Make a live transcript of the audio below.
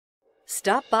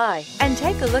Stop by and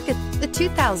take a look at the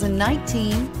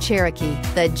 2019 Cherokee.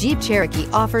 The Jeep Cherokee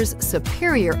offers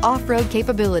superior off-road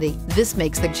capability. This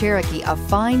makes the Cherokee a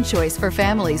fine choice for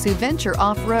families who venture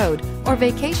off-road or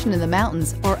vacation in the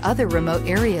mountains or other remote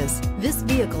areas. This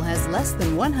vehicle has less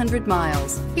than 100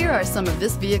 miles. Here are some of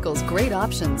this vehicle's great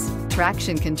options: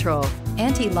 traction control,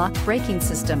 anti-lock braking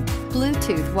system,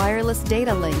 Bluetooth wireless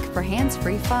data link for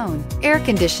hands-free phone, air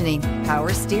conditioning,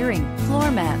 power steering, floor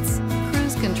mats,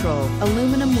 cruise control,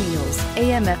 aluminum wheels,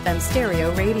 AM/FM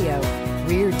stereo radio,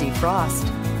 rear defrost.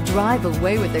 Drive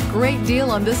away with a great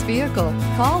deal on this vehicle.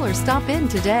 Call or stop in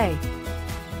today.